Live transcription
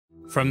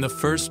From the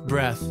first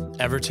breath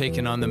ever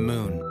taken on the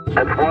moon.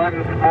 That's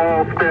one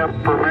small step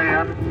for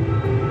man,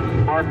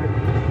 one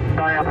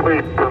giant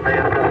leap for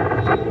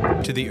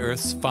mankind. To the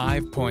Earth's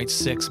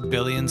 5.6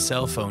 billion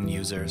cell phone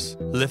users,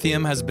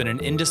 lithium has been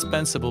an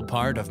indispensable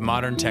part of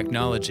modern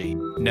technology.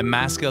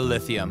 Nemaska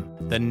Lithium,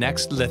 the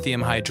next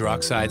lithium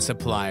hydroxide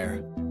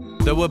supplier.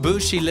 The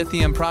Whabouchi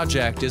Lithium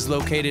project is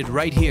located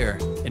right here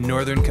in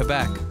northern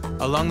Quebec,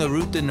 along the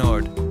Route du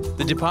Nord.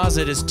 The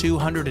deposit is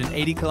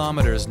 280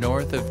 kilometers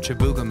north of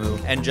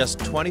Chibougamau and just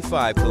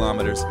 25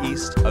 kilometers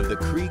east of the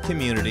Cree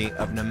community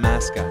of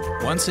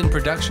Nemaska. Once in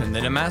production, the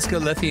Nemaska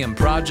Lithium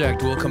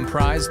project will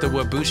comprise the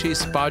Whabouchi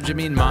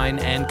spodumene mine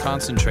and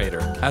concentrator,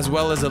 as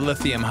well as a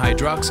lithium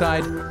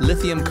hydroxide,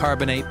 lithium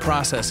carbonate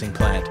processing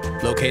plant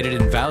located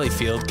in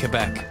Valleyfield,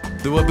 Quebec.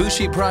 The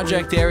Whabouchi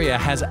project area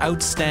has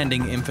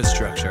outstanding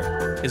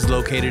infrastructure, is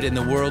located in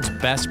the world's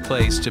best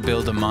place to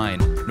build a mine,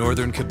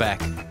 northern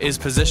Quebec, is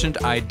positioned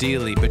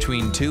ideally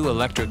between two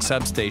electric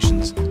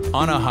substations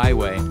on a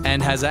highway,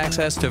 and has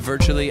access to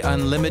virtually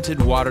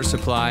unlimited water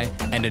supply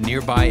and a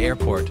nearby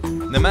airport.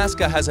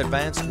 Nemaska has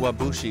advanced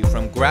Whabouchi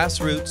from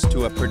grassroots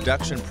to a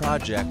production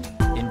project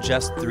in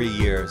just 3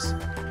 years.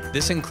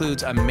 This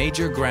includes a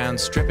major ground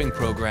stripping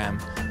program,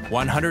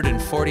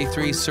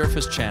 143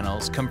 surface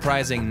channels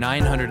comprising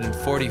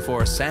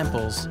 944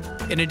 samples,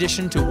 in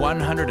addition to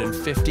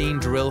 115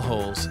 drill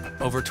holes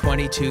over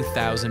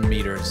 22,000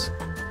 meters.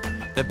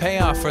 The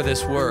payoff for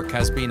this work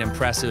has been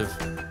impressive.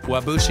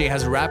 Whabouchi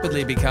has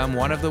rapidly become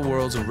one of the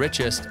world's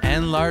richest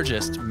and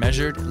largest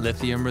measured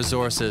lithium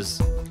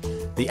resources.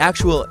 The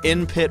actual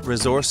in-pit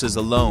resources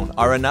alone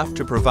are enough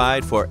to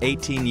provide for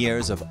 18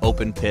 years of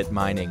open-pit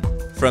mining.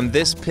 From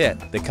this pit,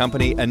 the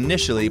company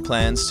initially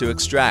plans to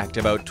extract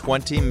about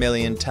 20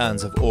 million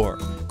tons of ore,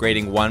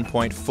 grading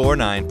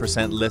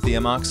 1.49%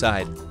 lithium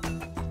oxide.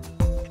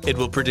 It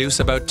will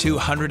produce about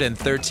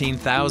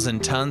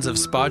 213,000 tons of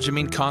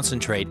spodumene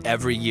concentrate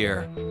every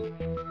year.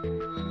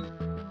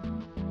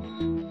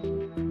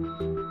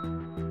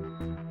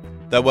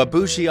 The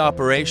Whabouchi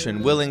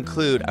operation will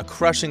include a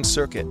crushing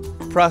circuit,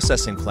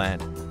 processing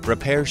plant,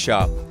 repair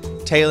shop,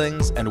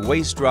 tailings and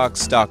waste rock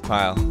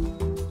stockpile.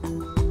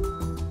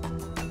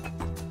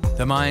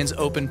 The mine's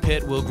open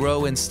pit will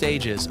grow in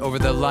stages over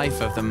the life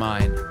of the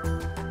mine.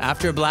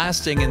 After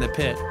blasting in the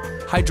pit,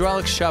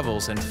 hydraulic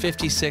shovels and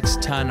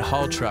 56-ton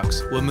haul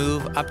trucks will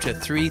move up to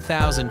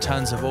 3,000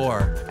 tons of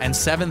ore and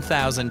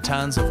 7,000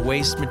 tons of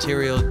waste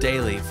material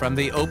daily from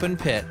the open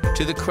pit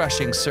to the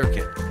crushing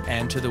circuit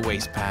and to the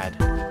waste pad.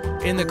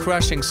 In the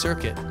crushing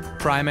circuit,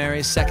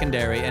 primary,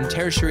 secondary, and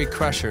tertiary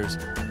crushers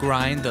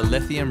grind the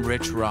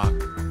lithium-rich rock.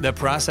 The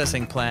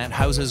processing plant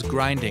houses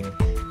grinding,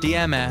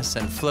 DMS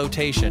and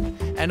flotation,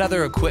 and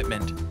other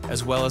equipment,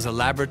 as well as a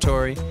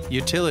laboratory,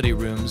 utility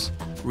rooms,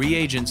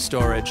 reagent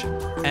storage,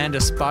 and a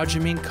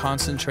spodumene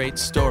concentrate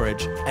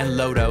storage and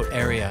loadout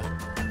area.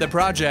 The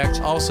project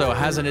also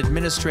has an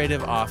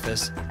administrative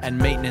office and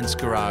maintenance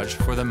garage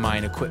for the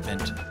mine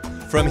equipment.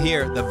 From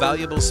here, the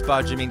valuable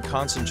spodumene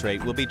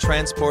concentrate will be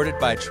transported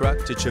by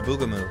truck to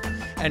Chibougamau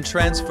and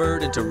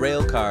transferred into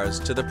rail cars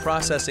to the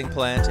processing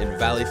plant in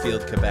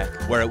Valleyfield, Quebec,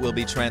 where it will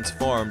be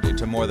transformed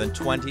into more than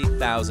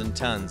 20,000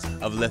 tons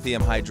of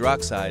lithium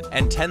hydroxide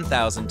and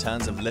 10,000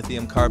 tons of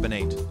lithium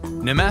carbonate.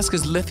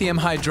 Nemaska's lithium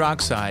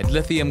hydroxide,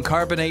 lithium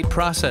carbonate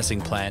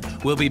processing plant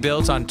will be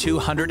built on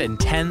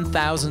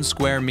 210,000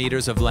 square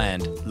meters of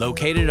land,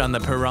 located on the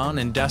Perron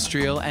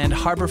Industrial and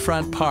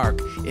Harbourfront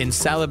Park in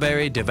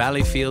Salaberry de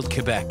Valleyfield,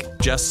 Quebec,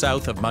 just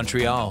south of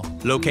Montreal.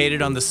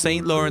 Located on the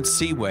St. Lawrence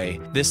Seaway,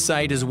 this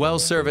site is well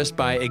serviced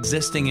by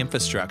existing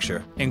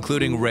infrastructure,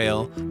 including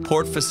rail,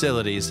 port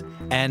facilities,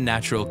 and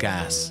natural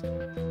gas.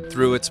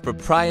 Through its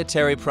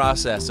proprietary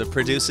process of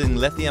producing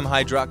lithium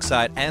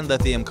hydroxide and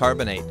lithium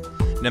carbonate,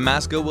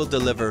 Nemaska will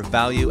deliver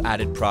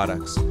value-added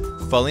products,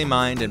 fully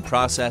mined and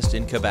processed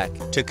in Quebec,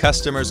 to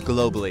customers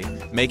globally,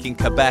 making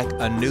Quebec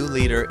a new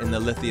leader in the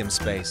lithium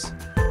space.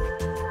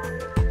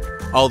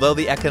 Although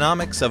the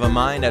economics of a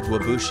mine at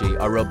Whabouchi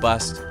are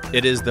robust,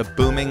 it is the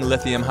booming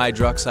lithium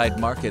hydroxide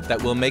market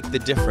that will make the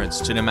difference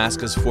to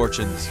Nemaska's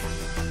fortunes.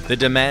 The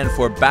demand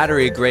for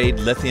battery-grade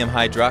lithium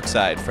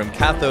hydroxide from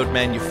cathode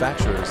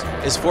manufacturers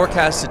is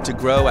forecasted to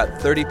grow at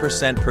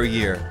 30% per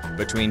year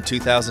between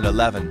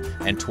 2011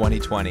 and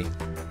 2020.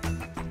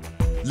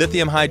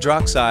 Lithium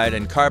hydroxide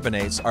and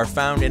carbonates are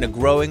found in a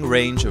growing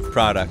range of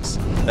products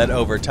that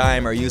over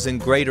time are using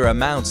greater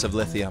amounts of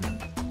lithium.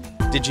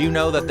 Did you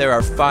know that there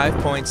are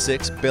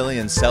 5.6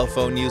 billion cell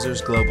phone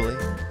users globally?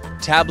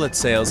 Tablet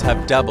sales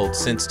have doubled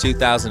since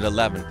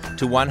 2011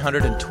 to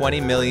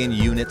 120 million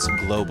units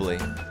globally.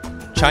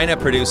 China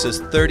produces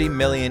 30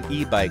 million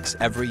e-bikes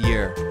every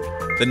year.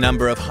 The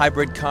number of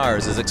hybrid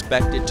cars is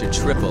expected to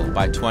triple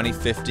by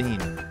 2015.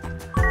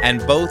 And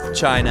both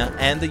China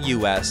and the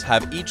US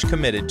have each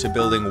committed to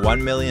building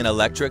 1 million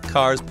electric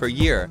cars per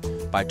year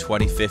by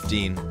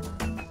 2015.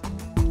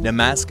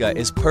 Nemaska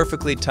is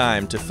perfectly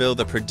timed to fill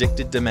the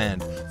predicted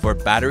demand for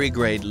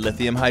battery-grade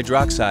lithium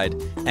hydroxide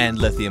and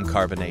lithium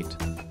carbonate.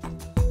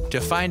 To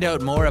find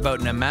out more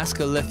about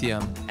Nemaska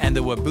Lithium and and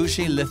the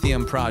Wabushi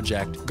Lithium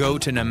Project, go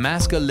to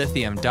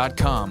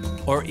nemaskalithium.com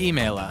or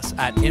email us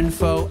at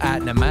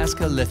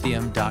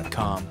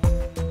info@nemaskalithium.com.